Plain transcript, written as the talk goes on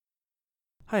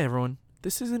Hi everyone.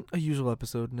 This isn't a usual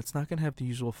episode and it's not going to have the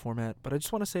usual format, but I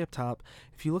just want to say up top,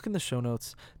 if you look in the show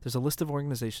notes, there's a list of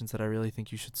organizations that I really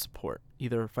think you should support,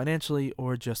 either financially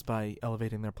or just by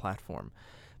elevating their platform.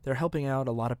 They're helping out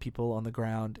a lot of people on the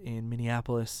ground in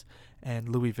Minneapolis and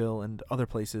Louisville and other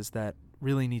places that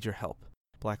really need your help.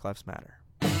 Black Lives Matter.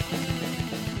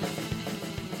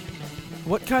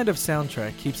 What kind of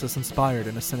soundtrack keeps us inspired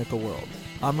in a cynical world?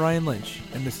 I'm Ryan Lynch,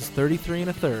 and this is 33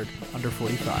 and a third under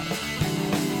 45.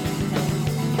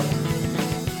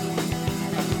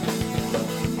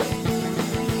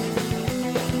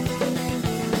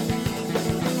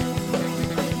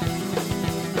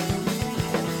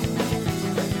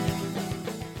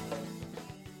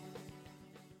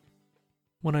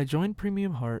 When I joined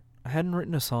Premium Heart, I hadn't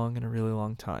written a song in a really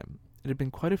long time. It had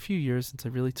been quite a few years since I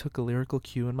really took a lyrical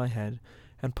cue in my head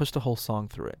and pushed a whole song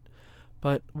through it.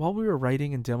 But while we were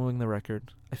writing and demoing the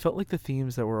record, I felt like the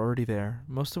themes that were already there,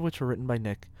 most of which were written by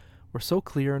Nick, were so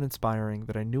clear and inspiring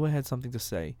that I knew I had something to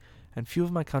say, and few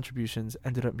of my contributions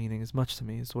ended up meaning as much to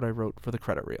me as what I wrote for the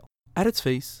credit reel. At its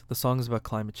face, the song is about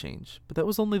climate change, but that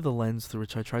was only the lens through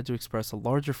which I tried to express a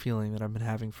larger feeling that I've been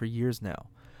having for years now.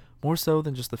 More so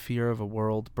than just the fear of a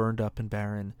world burned up and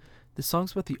barren, this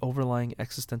song's about the overlying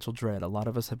existential dread a lot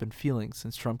of us have been feeling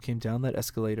since Trump came down that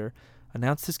escalator,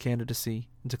 announced his candidacy,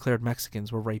 and declared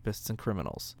Mexicans were rapists and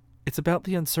criminals. It's about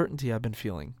the uncertainty I've been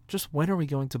feeling. Just when are we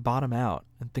going to bottom out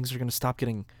and things are going to stop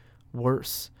getting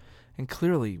worse? And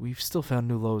clearly, we've still found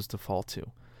new lows to fall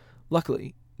to.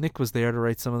 Luckily, Nick was there to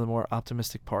write some of the more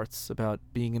optimistic parts about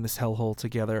being in this hellhole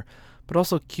together, but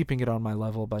also keeping it on my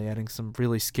level by adding some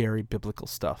really scary biblical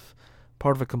stuff,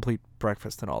 part of a complete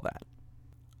breakfast and all that.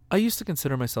 I used to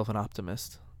consider myself an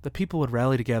optimist, that people would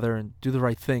rally together and do the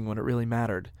right thing when it really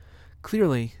mattered.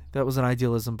 Clearly, that was an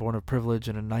idealism born of privilege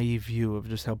and a naive view of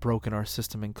just how broken our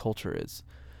system and culture is.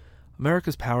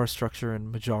 America's power structure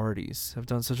and majorities have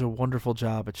done such a wonderful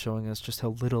job at showing us just how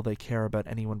little they care about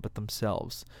anyone but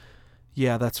themselves.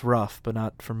 Yeah, that's rough, but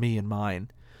not for me and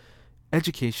mine.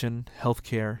 Education,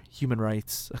 healthcare, human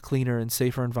rights, a cleaner and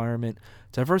safer environment,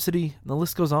 diversity, and the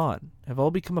list goes on, have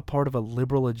all become a part of a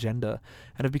liberal agenda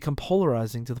and have become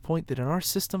polarizing to the point that in our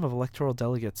system of electoral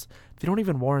delegates, they don't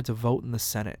even warrant a vote in the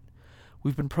Senate.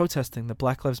 We've been protesting that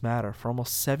Black Lives Matter for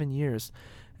almost 7 years,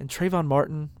 and Trayvon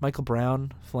Martin, Michael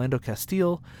Brown, Philando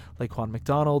Castile, Laquan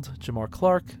McDonald, Jamar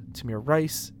Clark, Tamir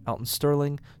Rice, Alton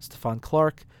Sterling, Stephon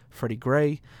Clark, Freddie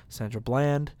Gray, Sandra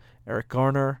Bland, Eric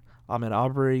Garner, Ahmaud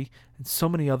Arbery, and so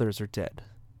many others are dead.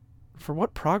 For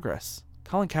what progress?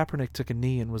 Colin Kaepernick took a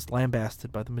knee and was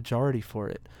lambasted by the majority for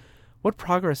it. What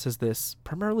progress has this,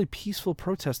 primarily peaceful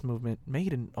protest movement,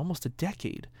 made in almost a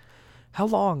decade? How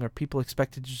long are people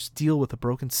expected to just deal with a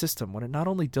broken system when it not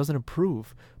only doesn't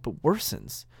improve, but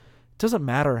worsens? It doesn't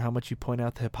matter how much you point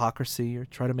out the hypocrisy or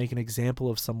try to make an example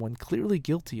of someone clearly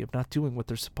guilty of not doing what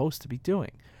they're supposed to be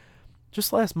doing.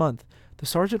 Just last month, the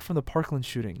sergeant from the Parkland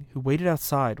shooting, who waited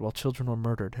outside while children were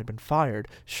murdered, had been fired,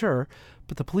 sure,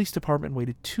 but the police department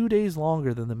waited 2 days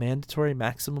longer than the mandatory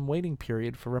maximum waiting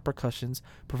period for repercussions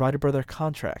provided by their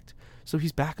contract, so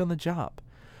he's back on the job.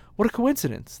 What a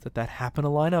coincidence that happened to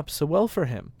line up so well for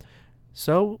him.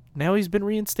 So, now he's been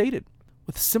reinstated.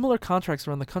 With similar contracts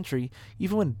around the country,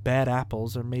 even when bad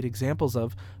apples are made examples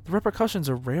of, the repercussions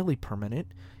are rarely permanent,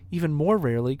 even more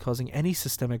rarely causing any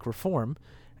systemic reform,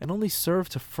 and only serve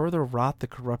to further rot the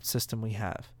corrupt system we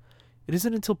have. It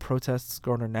isn't until protests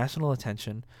garner national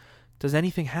attention does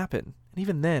anything happen, and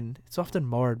even then, it's often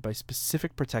marred by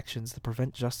specific protections that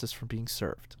prevent justice from being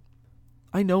served.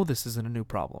 I know this isn't a new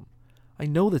problem. I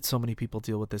know that so many people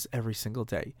deal with this every single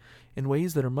day, in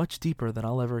ways that are much deeper than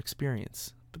I'll ever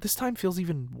experience, but this time feels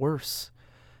even worse.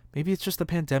 Maybe it's just the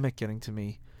pandemic getting to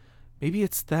me. Maybe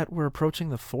it's that we're approaching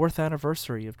the 4th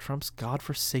anniversary of Trump's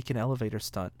godforsaken elevator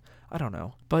stunt. I don't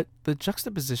know. But the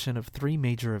juxtaposition of 3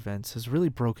 major events has really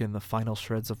broken the final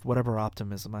shreds of whatever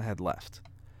optimism I had left.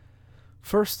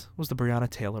 First was the Breonna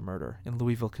Taylor murder in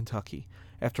Louisville, Kentucky,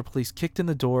 after police kicked in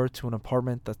the door to an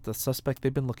apartment that the suspect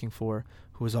they'd been looking for,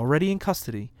 who was already in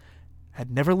custody,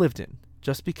 had never lived in,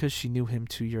 just because she knew him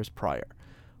 2 years prior.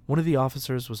 One of the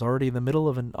officers was already in the middle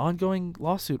of an ongoing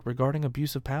lawsuit regarding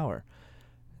abuse of power.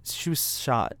 She was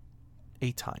shot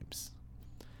 8 times.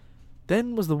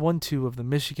 Then was the 1-2 of the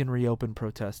Michigan reopen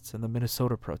protests and the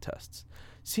Minnesota protests.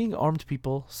 Seeing armed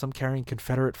people, some carrying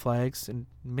Confederate flags in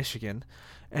Michigan,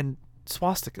 and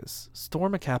swastikas,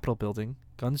 storm a Capitol building,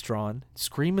 guns drawn,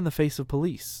 scream in the face of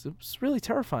police. It was really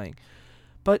terrifying.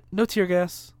 But no tear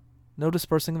gas, no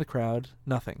dispersing the crowd,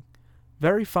 nothing.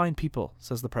 Very fine people,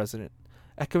 says the president,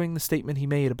 echoing the statement he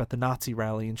made about the Nazi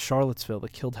rally in Charlottesville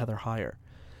that killed Heather Heyer.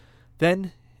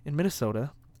 Then, in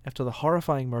Minnesota, after the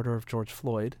horrifying murder of George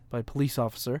Floyd by a police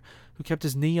officer who kept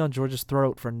his knee on George's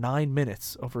throat for 9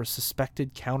 minutes over a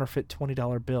suspected counterfeit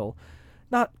 $20 bill,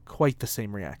 not quite the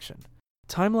same reaction.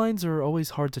 Timelines are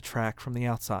always hard to track from the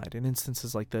outside in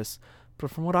instances like this,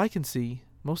 but from what I can see,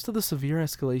 most of the severe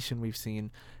escalation we've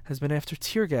seen has been after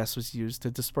tear gas was used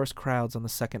to disperse crowds on the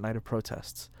second night of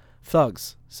protests.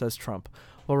 Thugs, says Trump,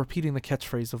 while repeating the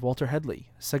catchphrase of Walter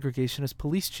Headley, a segregationist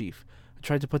police chief who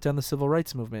tried to put down the civil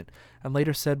rights movement, and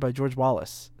later said by George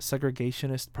Wallace, a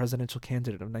segregationist presidential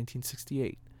candidate of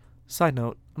 1968. Side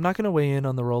note, I'm not going to weigh in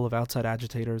on the role of outside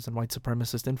agitators and white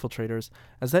supremacist infiltrators,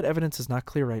 as that evidence is not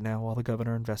clear right now while the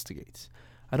governor investigates.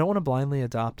 I don't want to blindly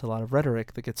adopt a lot of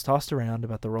rhetoric that gets tossed around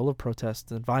about the role of protest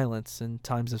and violence in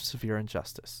times of severe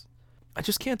injustice. I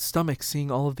just can't stomach seeing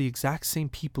all of the exact same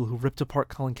people who ripped apart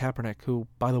Colin Kaepernick, who,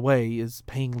 by the way, is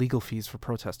paying legal fees for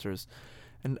protesters,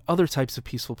 and other types of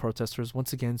peaceful protesters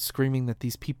once again screaming that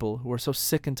these people, who are so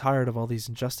sick and tired of all these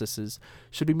injustices,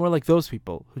 should be more like those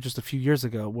people who just a few years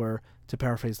ago were, to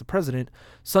paraphrase the president,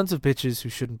 sons of bitches who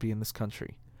shouldn't be in this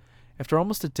country. After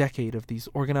almost a decade of these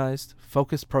organized,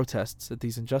 focused protests at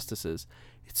these injustices,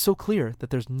 it's so clear that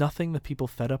there's nothing that people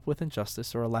fed up with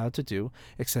injustice are allowed to do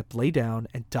except lay down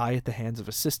and die at the hands of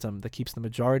a system that keeps the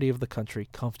majority of the country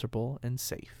comfortable and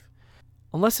safe.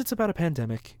 Unless it's about a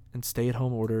pandemic and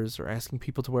stay-at-home orders or asking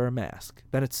people to wear a mask,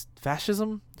 then it's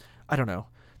fascism? I don't know.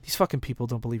 These fucking people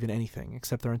don't believe in anything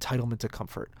except their entitlement to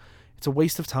comfort. It's a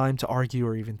waste of time to argue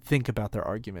or even think about their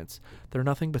arguments. They're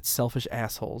nothing but selfish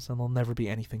assholes, and they'll never be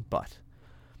anything but.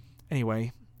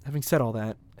 Anyway, having said all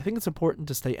that, I think it's important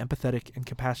to stay empathetic and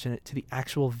compassionate to the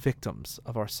actual victims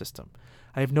of our system.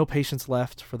 I have no patience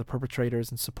left for the perpetrators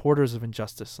and supporters of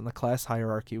injustice and the class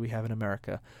hierarchy we have in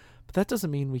America, but that doesn't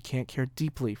mean we can't care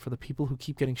deeply for the people who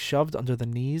keep getting shoved under the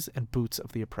knees and boots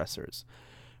of the oppressors.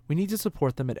 We need to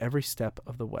support them at every step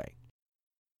of the way.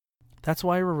 That's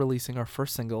why we're releasing our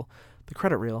first single, The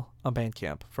Credit Reel, on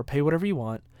Bandcamp for Pay Whatever You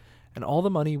Want, and all the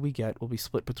money we get will be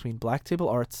split between Black Table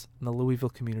Arts and the Louisville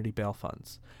Community Bail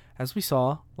Funds. As we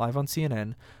saw, live on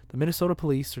CNN, the Minnesota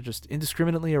police are just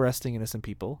indiscriminately arresting innocent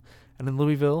people, and in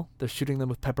Louisville, they're shooting them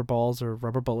with pepper balls or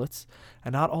rubber bullets,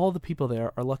 and not all the people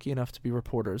there are lucky enough to be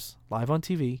reporters, live on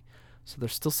TV, so they're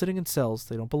still sitting in cells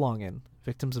they don't belong in,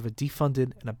 victims of a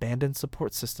defunded and abandoned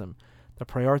support system that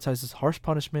prioritizes harsh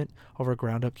punishment over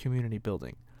ground-up community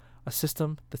building, a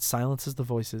system that silences the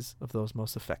voices of those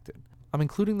most affected. I'm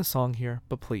including the song here,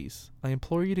 but please, I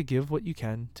implore you to give what you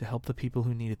can to help the people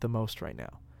who need it the most right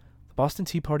now. The Boston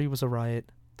Tea Party was a riot,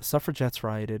 the suffragettes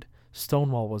rioted,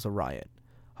 Stonewall was a riot.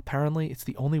 Apparently, it's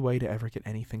the only way to ever get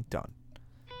anything done.